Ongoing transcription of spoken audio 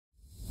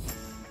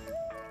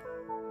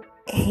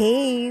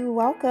Hey,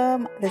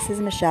 welcome. This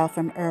is Michelle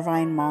from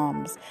Irvine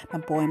Moms.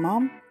 I'm a boy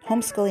mom,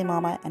 homeschooling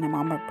mama, and a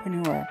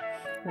mompreneur.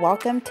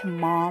 Welcome to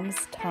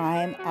Mom's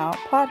Time Out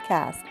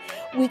podcast.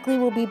 Weekly,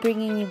 we'll be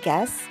bringing you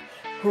guests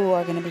who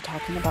are going to be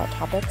talking about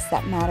topics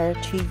that matter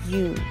to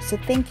you. So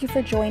thank you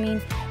for joining.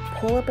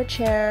 Pull up a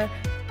chair,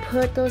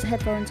 put those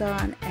headphones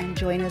on, and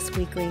join us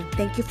weekly.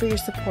 Thank you for your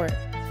support.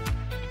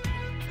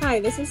 Hi,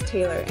 this is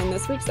Taylor, and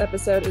this week's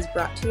episode is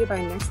brought to you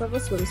by Next Level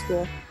Swim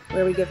School,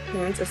 where we give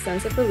parents a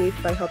sense of relief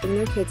by helping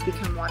their kids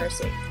become water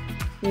safe.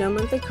 No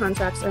monthly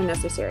contracts are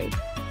necessary.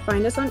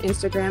 Find us on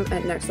Instagram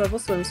at Next Level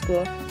Swim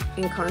School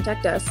and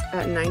contact us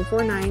at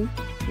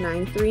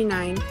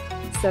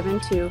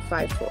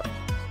 949-939-7254.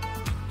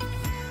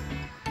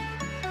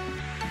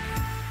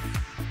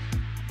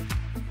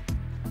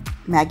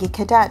 Maggie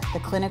Cadet, the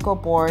clinical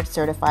board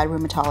certified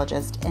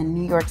rheumatologist in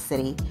New York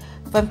City.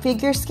 From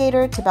figure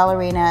skater to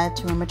ballerina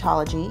to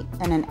rheumatology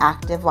and an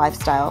active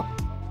lifestyle,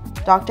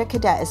 Dr.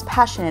 Cadet is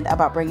passionate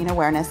about bringing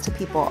awareness to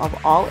people of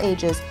all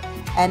ages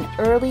and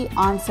early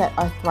onset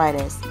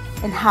arthritis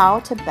and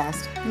how to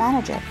best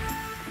manage it.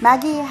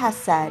 Maggie has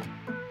said,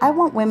 I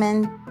want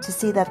women to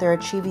see that they're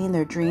achieving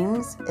their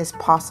dreams is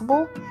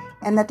possible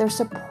and that they're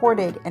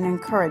supported and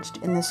encouraged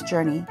in this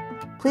journey.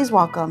 Please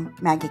welcome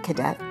Maggie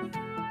Cadet.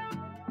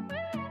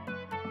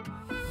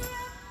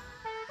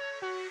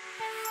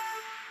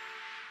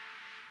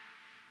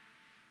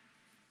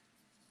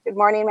 Good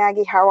morning,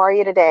 Maggie. How are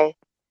you today?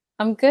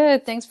 I'm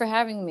good. Thanks for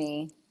having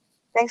me.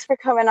 Thanks for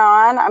coming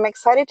on. I'm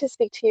excited to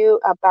speak to you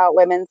about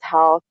women's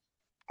health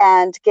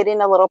and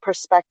getting a little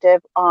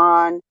perspective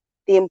on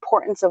the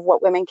importance of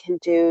what women can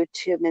do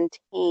to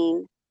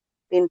maintain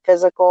being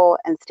physical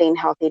and staying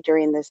healthy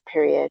during this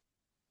period.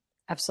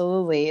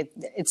 Absolutely.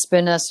 It's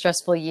been a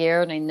stressful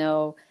year, and I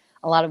know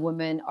a lot of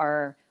women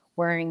are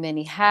wearing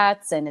many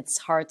hats, and it's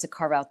hard to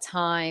carve out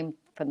time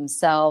for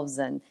themselves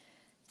and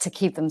to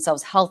keep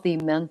themselves healthy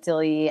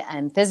mentally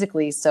and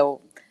physically.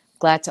 So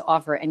glad to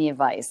offer any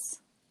advice.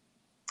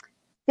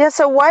 Yeah,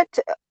 so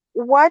what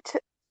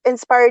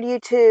inspired you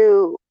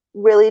to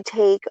really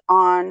take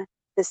on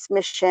this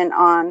mission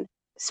on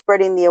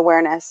spreading the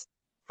awareness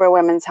for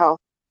women's health?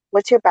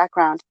 What's your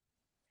background?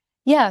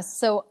 Yeah,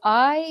 so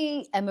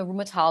I am a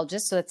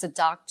rheumatologist. So that's a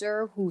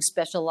doctor who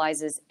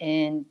specializes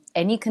in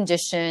any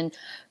condition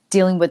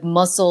dealing with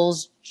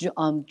muscles,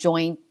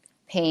 joint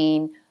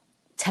pain,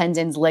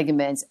 tendons,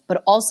 ligaments,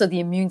 but also the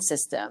immune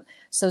system.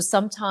 So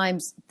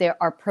sometimes there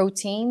are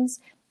proteins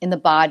in the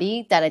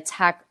body that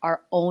attack our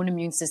own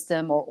immune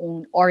system or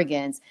own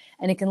organs,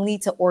 and it can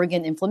lead to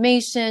organ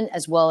inflammation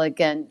as well,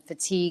 again,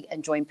 fatigue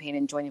and joint pain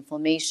and joint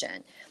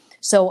inflammation.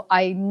 So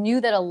I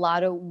knew that a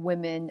lot of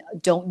women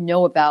don't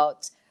know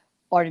about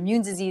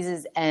autoimmune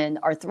diseases and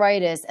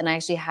arthritis, and I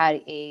actually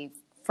had a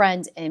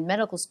friend in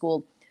medical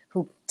school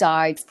who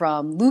died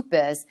from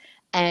lupus.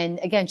 And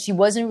again, she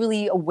wasn't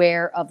really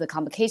aware of the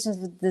complications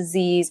of the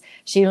disease.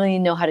 She didn't really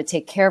know how to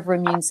take care of her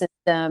immune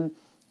system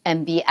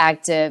and be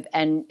active.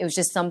 And it was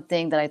just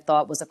something that I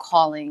thought was a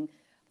calling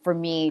for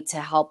me to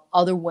help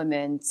other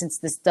women, since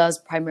this does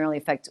primarily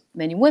affect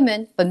many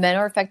women, but men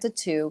are affected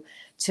too,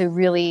 to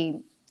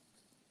really,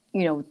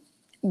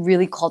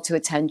 really call to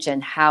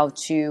attention how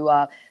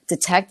to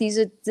detect these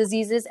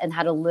diseases and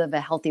how to live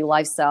a healthy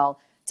lifestyle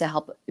to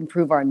help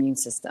improve our immune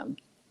system.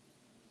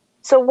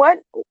 So what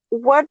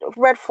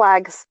red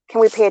flags can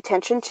we pay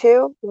attention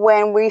to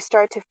when we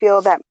start to feel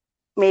that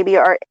maybe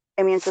our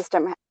immune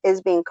system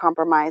is being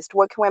compromised?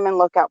 What can women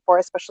look out for,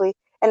 especially,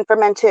 and for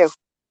men too?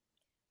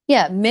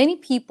 Yeah, many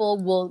people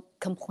will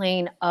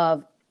complain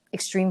of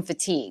extreme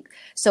fatigue.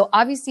 So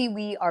obviously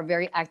we are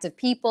very active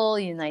people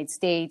in the United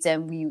States,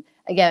 and we,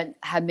 again,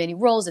 have many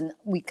roles and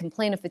we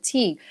complain of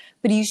fatigue,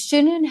 but you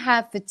shouldn't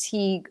have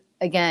fatigue,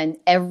 again,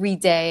 every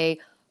day,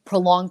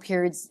 prolonged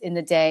periods in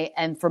the day,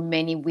 and for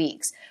many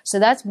weeks. So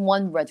that's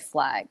one red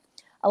flag.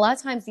 A lot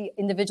of times the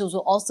individuals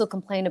will also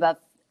complain about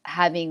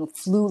having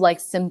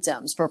flu-like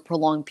symptoms for a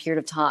prolonged period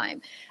of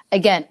time.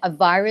 Again, a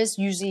virus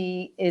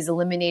usually is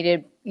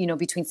eliminated,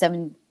 between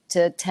 7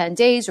 to 10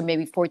 days or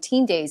maybe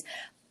 14 days.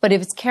 But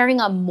if it's carrying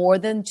on more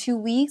than 2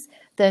 weeks,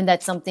 then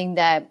that's something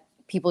that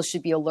people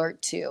should be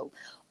alert to.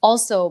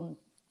 Also,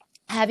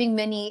 having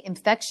many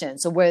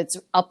infections, so whether it's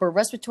upper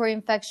respiratory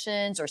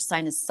infections or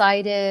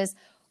sinusitis,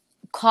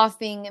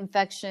 coughing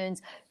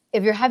infections,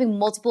 if you're having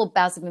multiple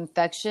bouts of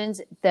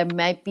infections, there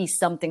might be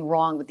something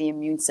wrong with the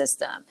immune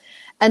system.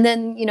 And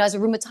then, as a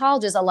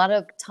rheumatologist, a lot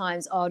of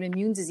times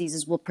autoimmune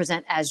diseases will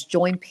present as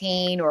joint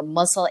pain or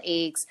muscle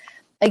aches.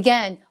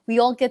 Again, we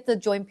all get the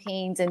joint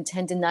pains and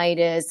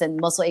tendinitis and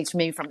muscle aches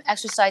maybe from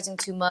exercising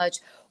too much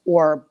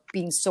or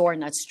being sore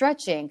and not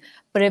stretching.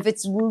 But if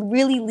it's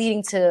really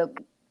leading to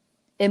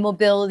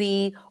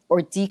immobility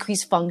or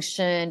decreased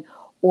function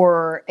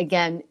or,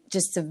 again,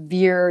 just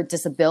severe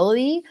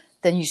disability,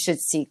 then you should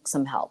seek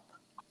some help.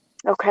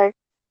 Okay,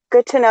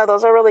 good to know.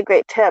 Those are really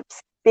great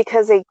tips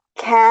because they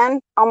can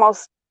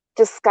almost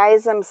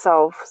disguise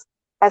themselves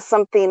as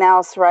something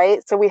else,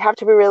 right? So we have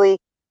to be really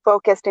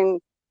focused and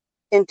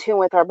in tune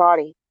with our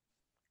body.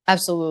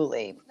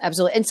 Absolutely.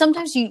 Absolutely. And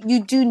sometimes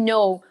you do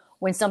know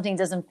when something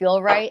doesn't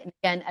feel right. And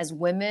again, as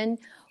women,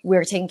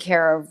 we're taking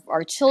care of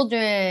our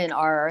children,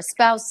 our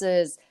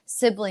spouses,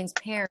 siblings,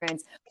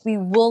 parents. We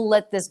will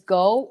let this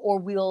go, or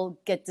we'll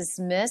get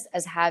dismissed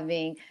as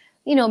having,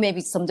 maybe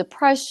some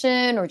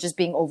depression or just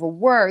being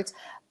overworked.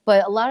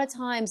 But a lot of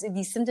times, if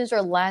these symptoms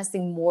are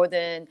lasting more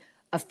than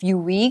a few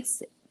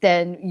weeks,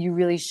 then you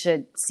really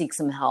should seek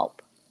some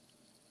help.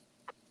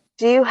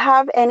 Do you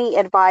have any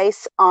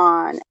advice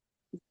on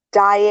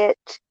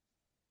diet?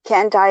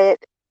 Can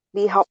diet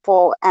be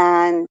helpful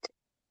and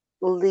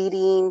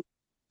leading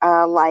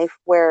a life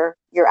where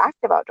you're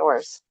active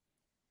outdoors?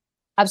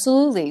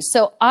 Absolutely.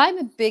 So I'm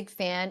a big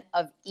fan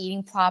of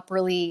eating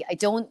properly. I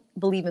don't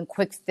believe in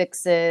quick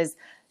fixes.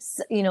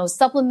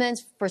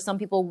 Supplements for some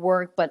people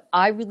work, but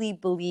I really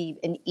believe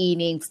in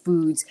eating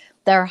foods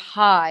that are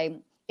high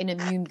in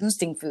immune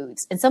boosting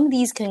foods. And some of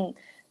these can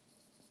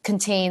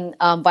contain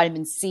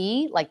vitamin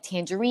C, like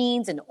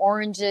tangerines and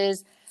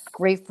oranges,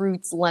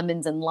 grapefruits,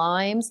 lemons, and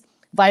limes.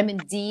 Vitamin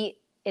D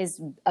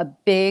is a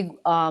big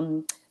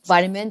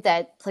vitamin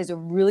that plays a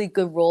really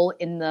good role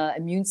in the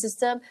immune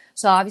system.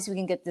 So obviously we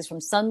can get this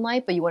from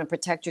sunlight, but you want to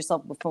protect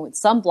yourself from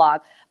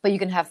sunblock. But you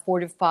can have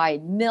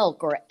fortified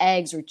milk or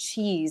eggs or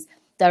cheese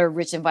that are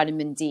rich in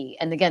vitamin D.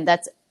 And again,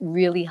 that's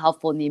really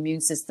helpful in the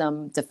immune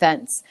system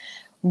defense.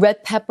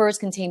 Red peppers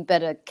contain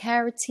beta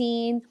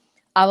carotene.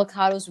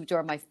 Avocados, which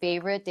are my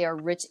favorite, they are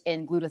rich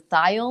in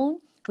glutathione,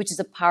 which is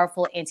a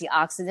powerful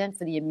antioxidant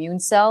for the immune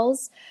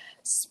cells.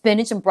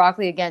 Spinach and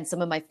broccoli, again,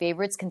 some of my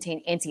favorites,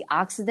 contain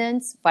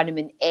antioxidants,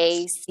 vitamin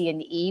A, C,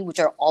 and E, which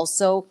are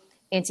also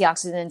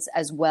antioxidants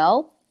as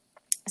well.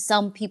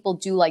 Some people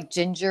do like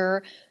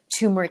ginger,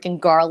 turmeric,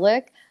 and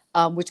garlic,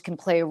 which can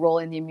play a role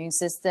in the immune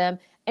system.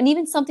 And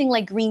even something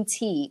like green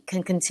tea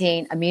can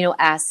contain amino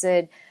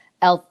acid,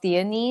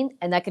 L-theanine,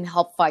 and that can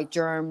help fight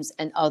germs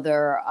and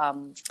other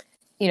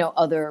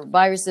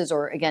viruses,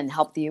 or again,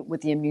 help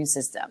with the immune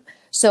system.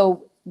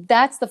 So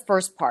that's the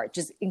first part,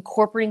 just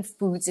incorporating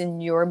foods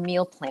in your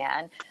meal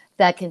plan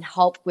that can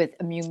help with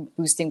immune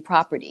boosting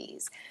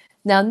properties.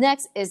 Now,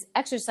 next is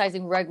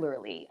exercising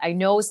regularly. I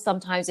know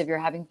sometimes if you're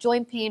having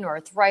joint pain or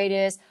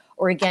arthritis,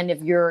 or again,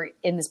 if you're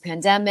in this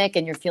pandemic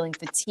and you're feeling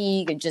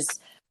fatigue and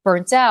just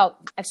burnt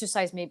out,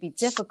 exercise may be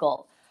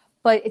difficult.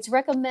 But it's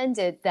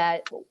recommended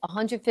that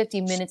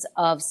 150 minutes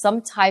of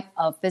some type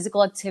of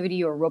physical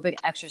activity or aerobic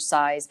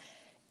exercise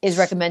is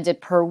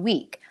recommended per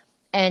week.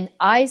 And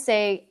I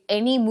say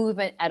any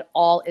movement at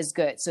all is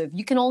good. So if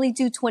you can only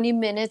do 20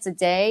 minutes a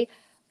day,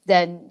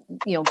 then,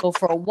 go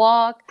for a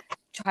walk,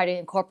 try to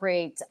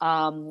incorporate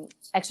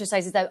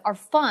exercises that are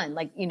fun,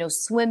 like,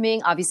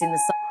 swimming, obviously in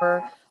the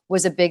summer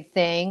was a big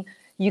thing.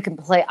 You can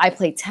I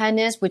play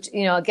tennis, which,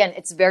 again,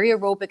 it's very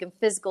aerobic and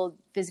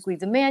physically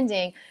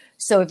demanding.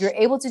 So if you're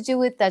able to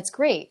do it, that's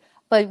great.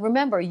 But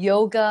remember,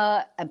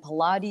 yoga and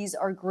Pilates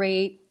are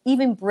great,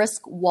 even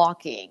brisk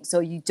walking. So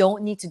you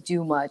don't need to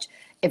do much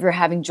if you're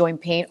having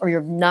joint pain or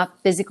you're not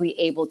physically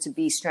able to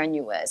be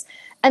strenuous.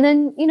 And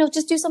then,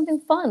 just do something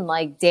fun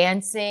like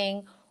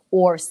dancing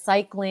or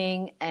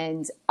cycling.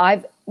 And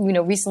I've,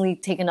 recently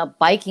taken up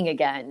biking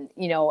again,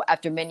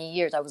 after many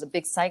years. I was a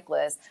big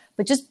cyclist,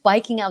 but just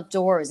biking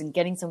outdoors and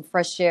getting some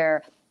fresh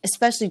air,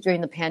 especially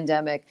during the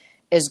pandemic,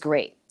 is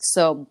great.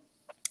 So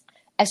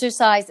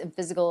exercise and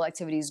physical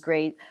activity is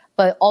great,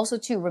 but also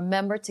too,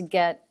 remember to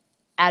get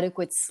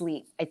adequate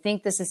sleep. I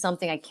think this is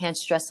something I can't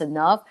stress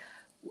enough.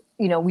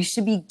 We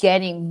should be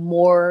getting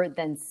more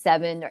than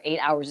 7 or 8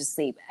 hours of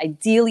sleep,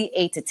 ideally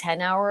 8 to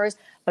 10 hours.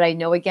 But I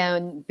know,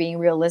 again, being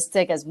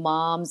realistic as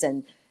moms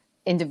and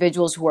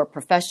individuals who are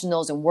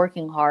professionals and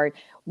working hard,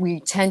 we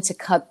tend to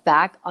cut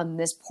back on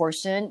this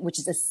portion, which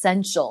is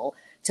essential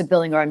to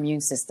building our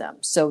immune system.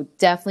 So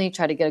definitely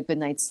try to get a good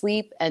night's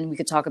sleep, and we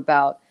could talk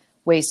about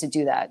ways to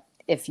do that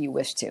if you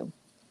wish to.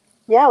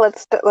 Yeah,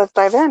 let's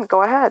dive in.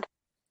 Go ahead.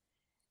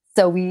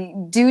 So we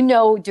do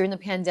know during the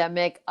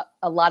pandemic,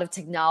 a lot of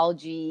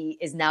technology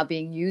is now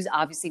being used,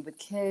 obviously with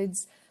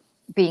kids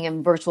being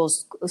in virtual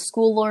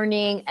school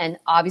learning, and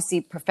obviously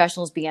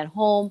professionals being at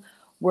home.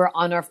 We're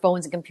on our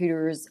phones and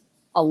computers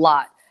a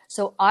lot.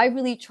 So I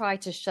really try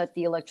to shut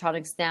the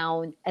electronics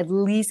down at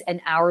least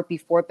an hour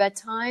before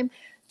bedtime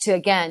to,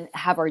 again,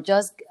 have our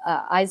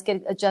eyes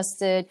get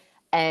adjusted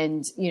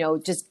and,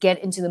 just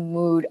get into the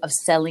mood of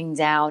settling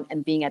down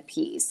and being at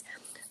peace.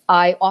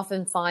 I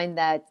often find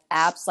that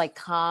apps like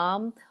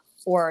Calm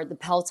or the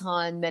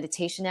Peloton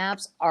meditation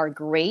apps are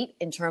great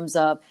in terms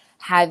of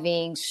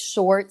having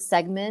short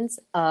segments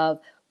of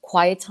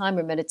quiet time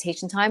or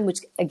meditation time, which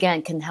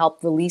again can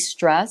help release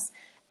stress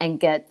and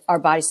get our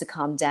bodies to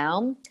calm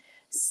down.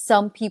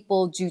 Some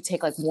people do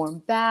take like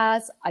warm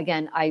baths.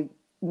 Again, I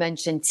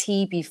mentioned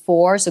tea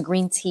before. So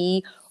green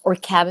tea or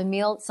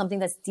chamomile, something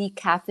that's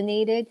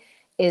decaffeinated,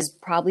 is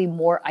probably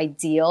more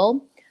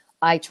ideal.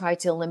 I try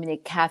to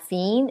eliminate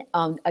caffeine,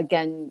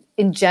 again,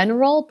 in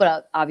general,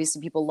 but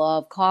obviously people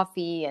love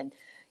coffee and,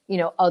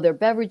 other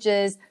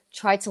beverages.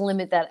 Try to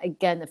limit that,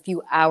 again, a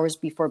few hours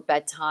before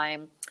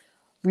bedtime.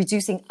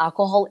 Reducing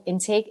alcohol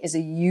intake is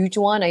a huge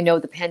one. I know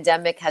the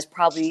pandemic has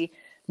probably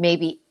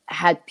maybe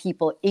had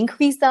people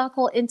increase the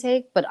alcohol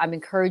intake, but I'm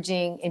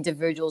encouraging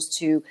individuals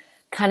to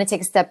kind of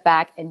take a step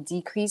back and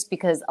decrease,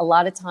 because a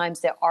lot of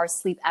times there are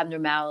sleep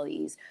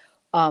abnormalities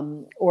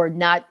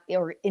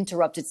or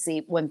interrupted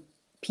sleep when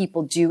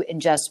people do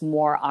ingest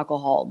more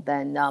alcohol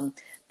than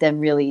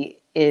really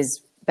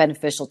is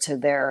beneficial to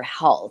their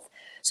health.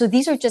 So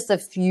these are just a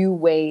few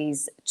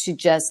ways to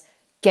just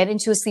get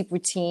into a sleep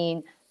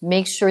routine,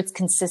 make sure it's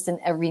consistent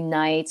every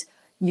night.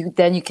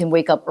 Then you can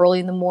wake up early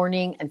in the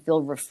morning and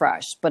feel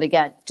refreshed. But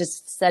again,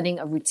 just setting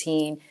a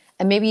routine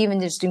and maybe even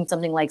just doing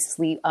something like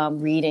sleep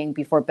reading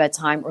before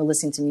bedtime or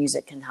listening to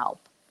music can help.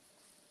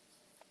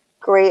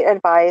 Great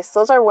advice.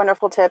 Those are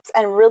wonderful tips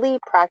and really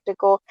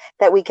practical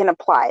that we can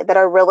apply, that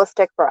are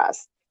realistic for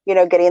us.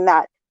 Getting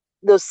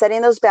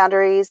setting those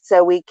boundaries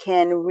so we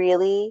can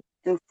really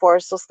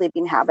enforce those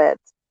sleeping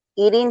habits,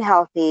 eating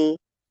healthy,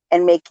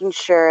 and making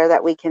sure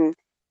that we can,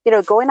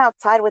 going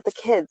outside with the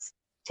kids,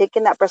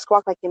 taking that brisk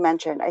walk like you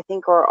mentioned. I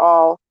think we're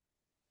all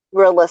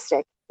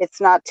realistic.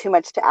 It's not too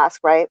much to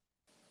ask, right?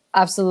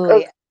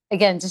 Absolutely.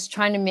 Again, just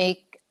trying to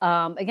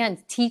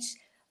teach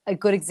a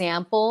good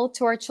example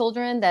to our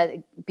children that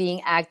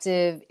being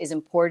active is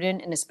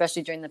important. And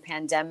especially during the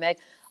pandemic,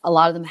 a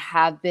lot of them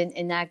have been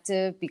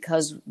inactive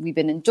because we've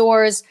been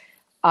indoors,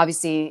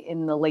 obviously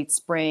in the late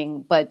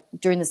spring. But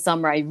during the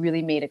summer, I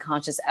really made a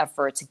conscious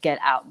effort to get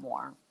out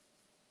more.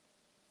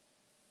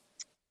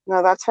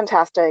 No, that's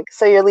fantastic.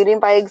 So you're leading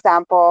by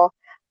example.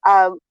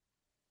 I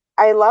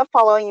love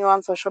following you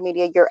on social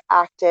media. You're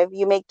active.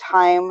 You make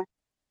time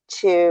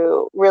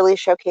to really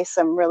showcase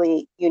some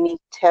really unique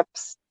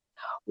tips.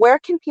 Where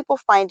can people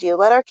find you?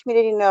 Let our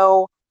community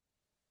know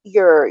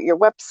your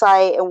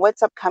website and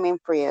what's upcoming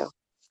for you.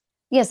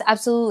 Yes,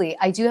 absolutely.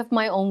 I do have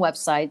my own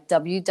website,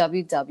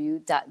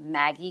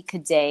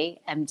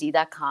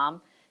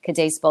 www.maggiecadetmd.com.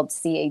 Cadet spelled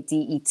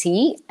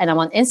Cadet. And I'm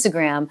on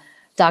Instagram,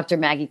 Dr.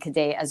 Maggie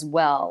Cadet as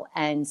well.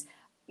 And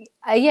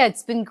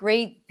it's been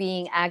great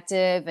being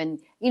active. And,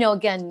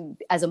 again,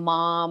 as a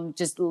mom,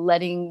 just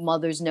letting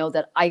mothers know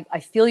that I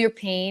feel your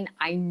pain.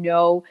 I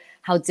know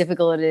how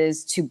difficult it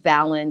is to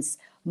balance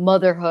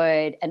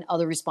motherhood and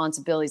other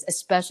responsibilities,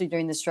 especially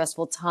during this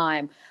stressful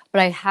time.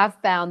 But I have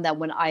found that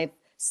when I've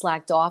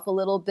slacked off a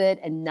little bit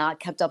and not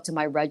kept up to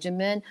my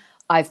regimen,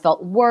 I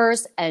felt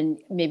worse and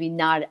maybe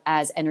not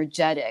as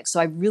energetic. So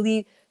I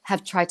really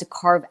have tried to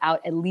carve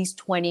out at least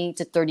 20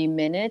 to 30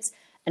 minutes.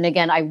 And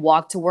again, I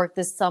walked to work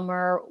this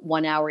summer,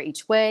 1 hour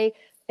each way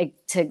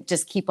to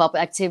just keep up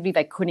activity if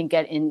I couldn't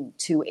get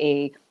into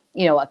a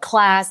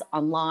class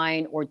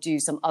online or do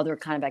some other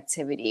kind of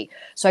activity.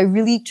 So I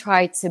really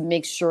tried to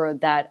make sure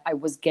that I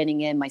was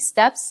getting in my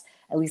steps,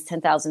 at least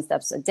 10,000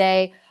 steps a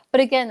day.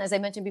 But again, as I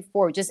mentioned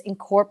before, just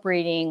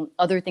incorporating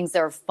other things that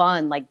are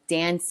fun, like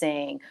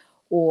dancing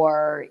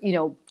or,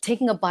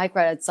 taking a bike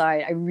ride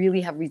outside. I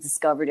really have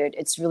rediscovered it.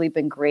 It's really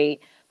been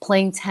great.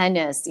 Playing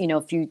tennis,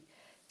 a few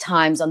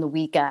times on the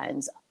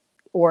weekends,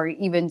 or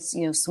even,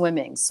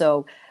 swimming.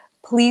 So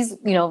please,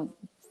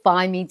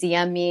 find me,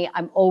 DM me.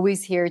 I'm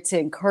always here to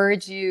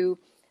encourage you.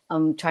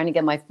 I'm trying to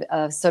get my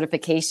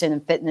certification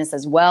in fitness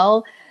as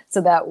well.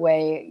 So that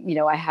way,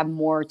 I have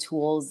more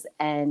tools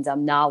and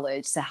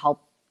knowledge to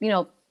help,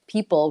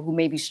 people who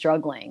may be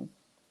struggling.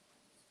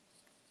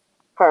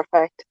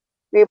 Perfect.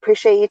 We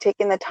appreciate you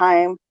taking the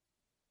time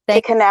to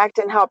connect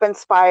and help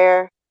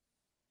inspire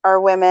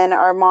our women,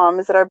 our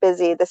moms that are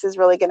busy. This is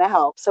really going to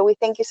help. So we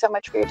thank you so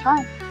much for your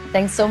time.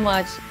 Thanks so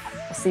much.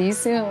 I'll see you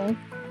soon.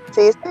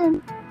 See you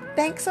soon.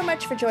 Thanks so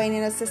much for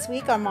joining us this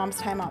week on Mom's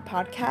Time Out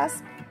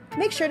Podcast.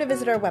 Make sure to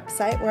visit our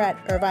website. We're at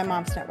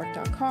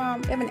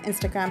IrvineMomsNetwork.com. We have an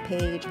Instagram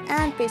page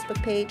and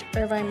Facebook page,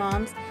 Irvine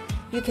Moms.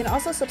 You can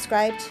also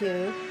subscribe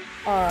to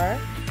our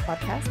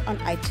podcast on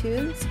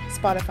iTunes,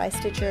 Spotify,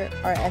 Stitcher,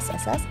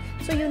 RSS,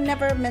 so you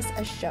never miss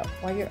a show.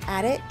 While you're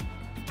at it,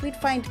 we'd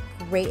find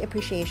great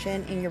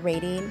appreciation in your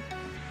rating.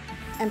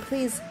 And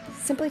please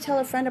simply tell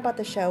a friend about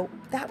the show.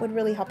 That would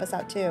really help us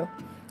out too.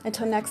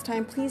 Until next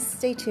time, please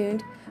stay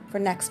tuned for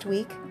next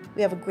week.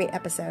 We have a great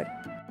episode.